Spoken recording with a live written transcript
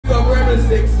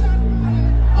Rebel6.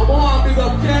 I'm gonna big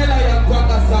up Klion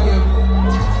Quacker Song.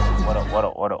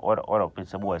 What up?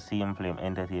 It's a boy CM Flame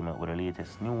Entertainment with the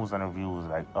latest news and reviews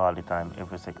like all the time,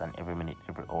 every second, every minute,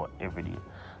 every hour, every day.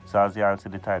 So as y'all see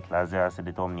the title, as y'all see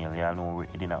the thumbnail, y'all know we're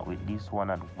heading out with this one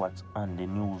and what's on the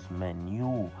news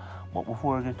menu. But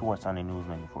before we get to what's on the news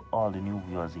menu, for all the new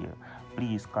viewers here,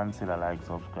 please consider like,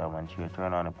 subscribe and share.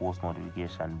 Turn on the post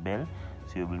notification bell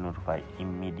so you'll be notified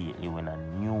immediately when a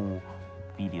new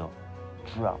video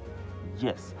drop.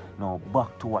 Yes, now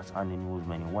back to what's on the news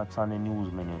menu. What's on the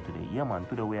news menu today? Yeah man,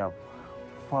 today we have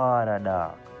Father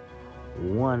Dark,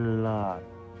 One Lord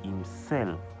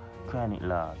himself, Chronic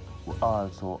Lord. We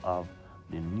also have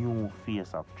the new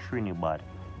face of Trinidad,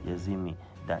 you see me,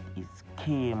 that is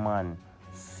Kman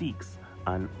 6,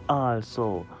 and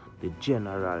also the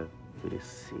general with the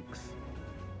 6.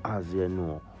 As you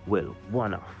know, well,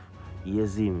 one of, you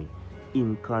see me,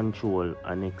 in control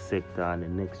a next sector and the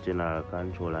next general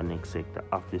control a next sector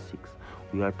after 6.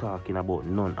 We are talking about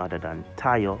none other than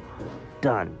Tayo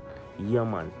Dan. Yeah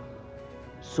man.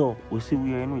 So we see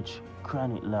we are in which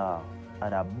Chronic Law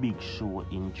had a big show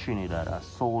in Trinidad, a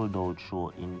sold out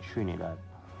show in Trinidad.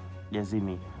 You see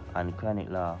me? And Chronic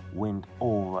Law went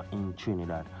over in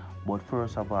Trinidad. But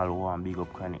first of all, we want to big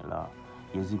up Chronic Law.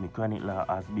 You see me? Chronic Law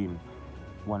has been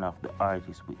one of the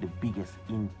artists with the biggest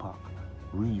impact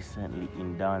recently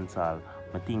in dancehall.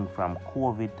 I think from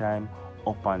COVID time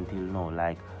up until now,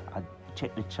 like I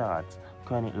check the charts,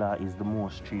 Chronic Law is the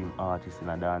most streamed artist in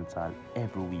a dancehall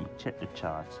every week. Check the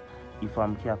charts. If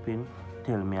I'm capping,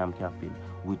 tell me I'm capping,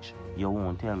 which you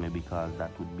won't tell me because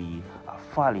that would be a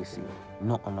fallacy.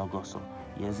 Nothing no go so.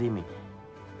 You see me?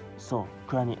 So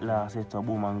Chronic Law said to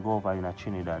boom and go over in a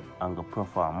Trinidad and go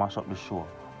perform, mash up the show.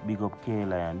 Big up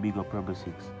Klion, big up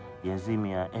Rebel6. You see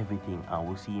me and everything, and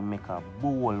we see him make a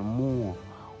bold move.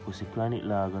 We see Chronic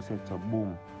Law go set to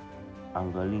boom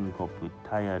and go link up with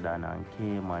Tiredan and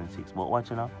Kman 6. But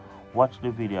watch now, watch the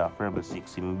video of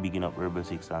Rebel6, him bigging up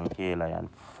Rebel6 and Klion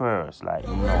first, like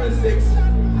you know. Rebel6.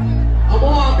 I'm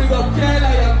gonna big up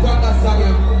Klion Quacker Song.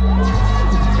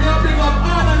 Me big up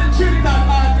all of the Trinidad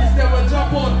artists that will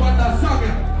jump out from that song.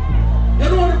 You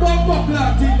know the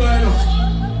bump thing going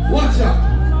on. Watch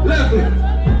out, level.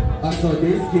 I saw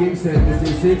this game said this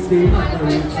is 16, I'm gonna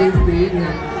reach 15,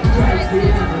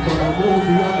 I'm gonna move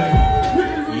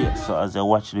the yeah, so as I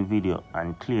watched the video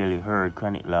and clearly heard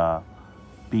Chronic Law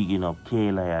bigging up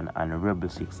Klion and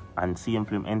Rebel6, and CM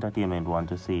Flame Entertainment want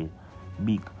to say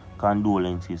big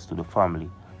condolences to the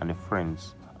family and the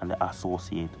friends and the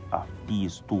associate of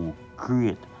these two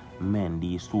great men,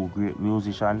 these two great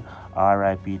musicians.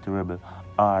 R.I.P. to Rebel,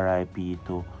 R.I.P.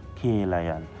 to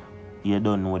Klion. You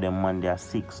don't know them man, they are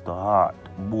 6 to heart.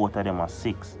 Both of them are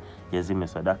 6. You see me?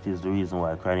 So that is the reason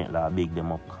why Chronic Law big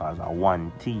them up, because of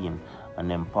one team. And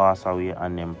them pass away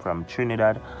and them from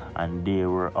Trinidad, and they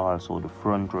were also the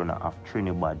front runner of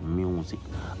Trinidad music.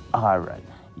 Alright,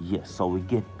 yes, so we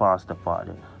get past the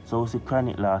party. So we see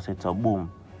Chronic Law said to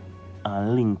boom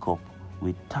and link up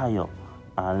with Tayo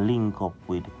and link up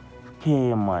with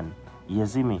Kman. You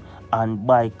see me? And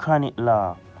by Chronic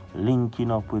Law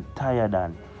linking up with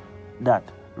Tiredan, that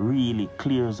really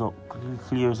clears up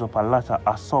a lot of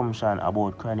assumption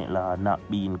about Chronic Law not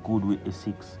being good with the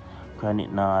 6. Chronic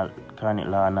Law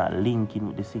not linking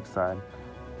with the 6 and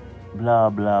blah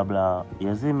blah blah.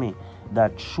 You see me?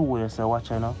 That show you say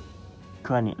watch now.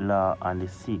 Chronic Law and the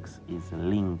 6 is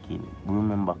linking.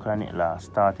 Remember, Chronic Law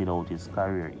started out his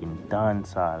career in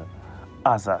dancehall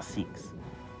as a 6.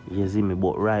 You see me?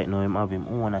 But right now him have him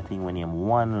own thing when him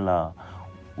One Law,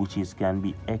 which is can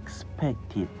be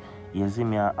expected. You see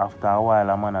me, after a while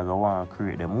a man go want to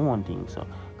create them own thing. So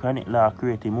Chronic Law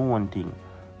create him own thing,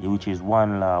 which is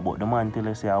One Law. But the man tell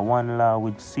us say a One Law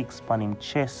with 6 on him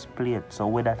chest plate. So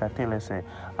where that I tell us say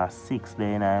a 6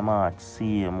 there in him heart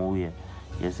same way.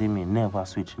 You see me, never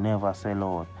switch, never sell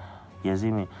out. You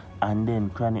see me? And then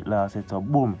Chronic Law said so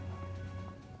boom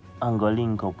and go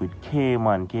link up with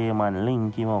Kman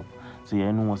link him up. So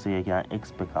you know so you can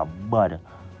expect a bad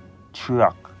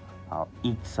track or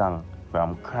hit song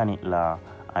from Chronic Law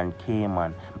and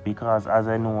Kman, because as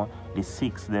I know, the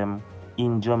 6 them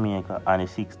in Jamaica and the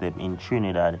 6 them in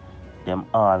Trinidad, them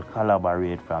all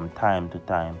collaborate from time to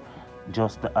time.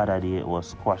 Just the other day it was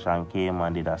Squash and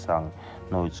Kman did a song.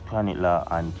 Now it's Chronic Law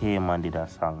and Kman did a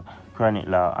song. Chronic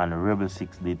Law and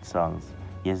Rebel6 did songs.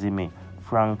 You see me?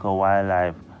 Franco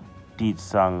Wildlife did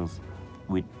songs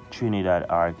with Trinidad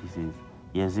artists.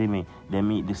 You see me? They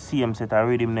meet the same set of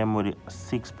rhythm them with the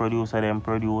 6 producer them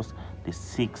produce. The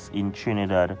 6 in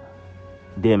Trinidad,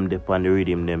 them depend on the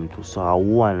rhythm them too. So a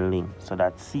one link. So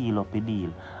that seal up a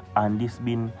deal. And this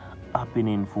been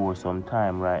happening for some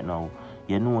time right now.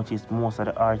 You notice most of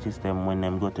the artists them when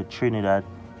them go to Trinidad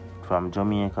from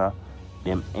Jamaica,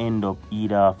 them end up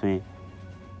either of a,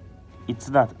 it's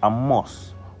not a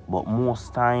must, but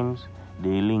most times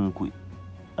they link with,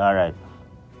 alright,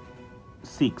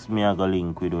 6 me I go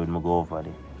link with when I go over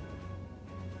there.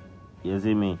 You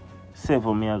see me?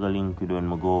 7 me I go link with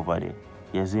when I go over there.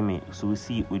 You see me? So we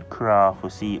see it with Craft, we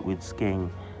see it with Skeng.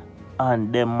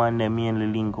 And them man they mainly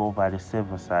link over the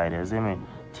 7 side. You see me?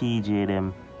 TJ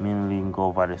them mainly link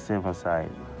over the 7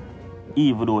 side.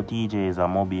 Even though TJ is a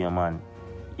mobile man.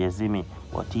 You see me?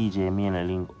 But TJ mainly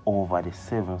link over the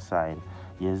 7 side.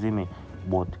 You see me?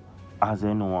 But as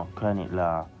you know, Chronic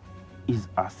Law is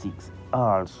a 6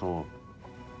 also.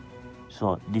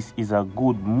 So this is a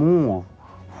good move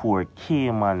for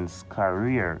Kman's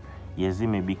career. You see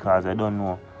me? Because I don't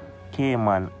know,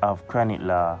 Kman have Chronic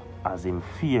Law as his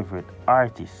favorite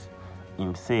artist.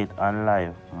 Him say it on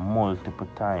live multiple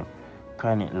times.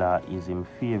 Chronic Law is his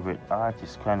favorite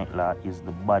artist. Chronic Law is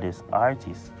the baddest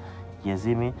artist. You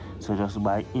see me? So just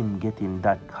by him getting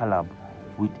that collab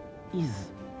with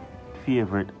his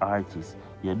favorite artist,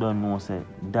 you don't know say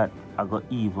that I got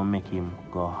even make him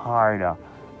go harder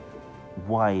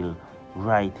while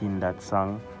writing that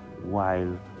song,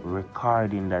 while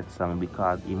recording that song,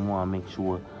 because he want to make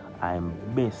sure I'm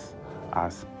best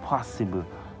as possible.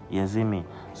 You see me?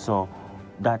 So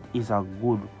that is a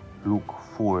good look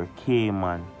for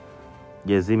Kman.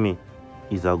 You see me?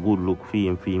 It's a good look for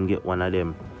him get one of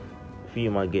them. For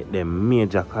him get them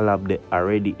major collab there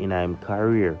already in his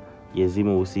career. You see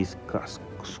me? We see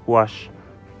Squash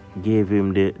gave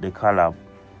him the collab.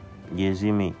 You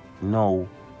see me? Now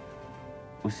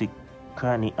we see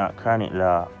Chronic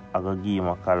Law I go give him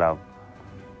a collab.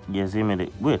 You see me?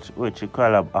 Which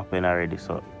collab happen already,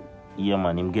 so yeah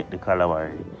man, him get the collab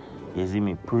already. You see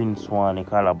me? Prince One the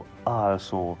collab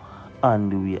also on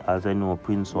the way. As I know,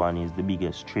 Prince One is the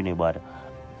biggest Trinidad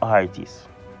artist.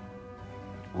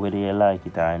 Whether you like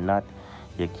it or not,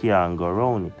 you can't go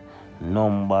around it.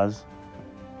 Numbers,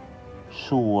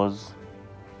 shows,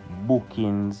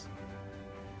 bookings,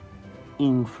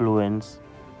 influence,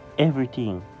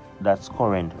 everything that's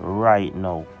current right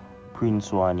now,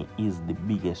 Prince One is the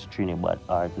biggest Trinidad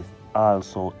artist,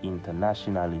 also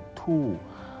internationally too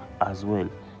as well.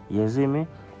 You see me?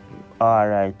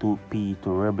 R.I.P. to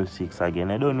Rebel6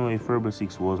 again. I don't know if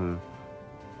Rebel6 wasn't,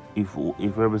 if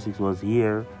Rebel6 was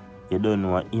here, you don't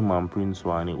know him and Prince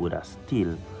One, it would have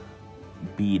still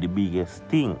be the biggest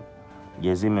thing.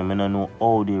 You see me? I don't know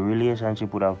how the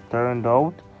relationship would have turned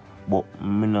out, but I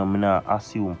don't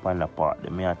assume on the part.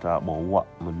 I talk about what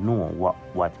I know,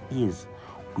 what is.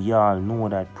 We all know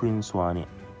that Prince One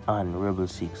and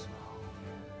Rebel6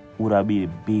 would have been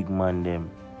a big man them.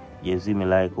 You see me,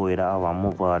 like how they have a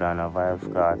Muvard and a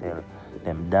Vibes Cartel.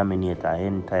 Them dominate an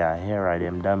entire era,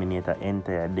 them dominate an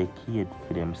entire decade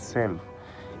for themselves.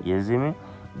 You see me?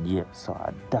 Yeah, so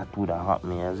that would have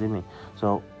happened, you see me?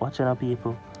 So watching the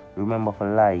people, remember to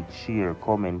like, share,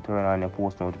 comment, turn on your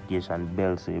post notification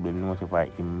bell so you'll be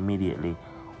notified immediately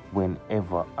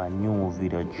whenever a new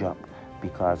video drop.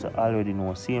 Because you already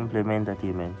know Simple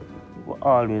Entertainment will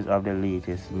always have the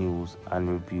latest news and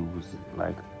reviews,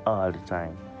 like all the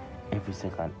time, every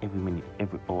second, every minute,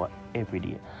 every hour, every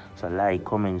day. So like,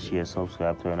 comment, share,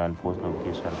 subscribe, turn on post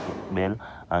notification bell,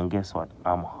 and guess what?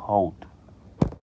 I'm out.